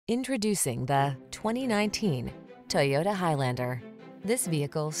Introducing the 2019 Toyota Highlander. This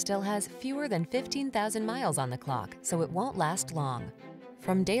vehicle still has fewer than 15,000 miles on the clock, so it won't last long.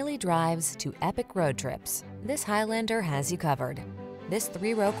 From daily drives to epic road trips, this Highlander has you covered. This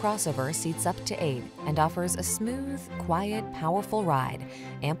 3-row crossover seats up to 8 and offers a smooth, quiet, powerful ride,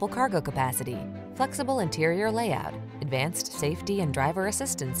 ample cargo capacity, flexible interior layout, advanced safety and driver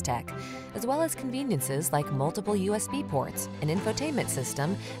assistance tech, as well as conveniences like multiple USB ports, an infotainment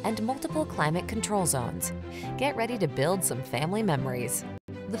system, and multiple climate control zones. Get ready to build some family memories.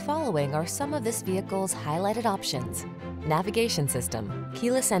 The following are some of this vehicle's highlighted options: navigation system,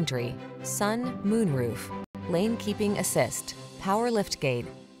 keyless entry, sun, moonroof, lane keeping assist, power liftgate,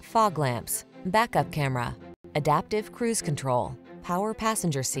 fog lamps, backup camera, adaptive cruise control, power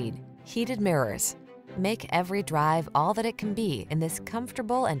passenger seat, heated mirrors. Make every drive all that it can be in this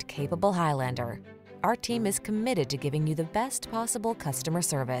comfortable and capable Highlander. Our team is committed to giving you the best possible customer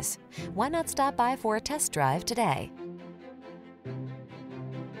service. Why not stop by for a test drive today?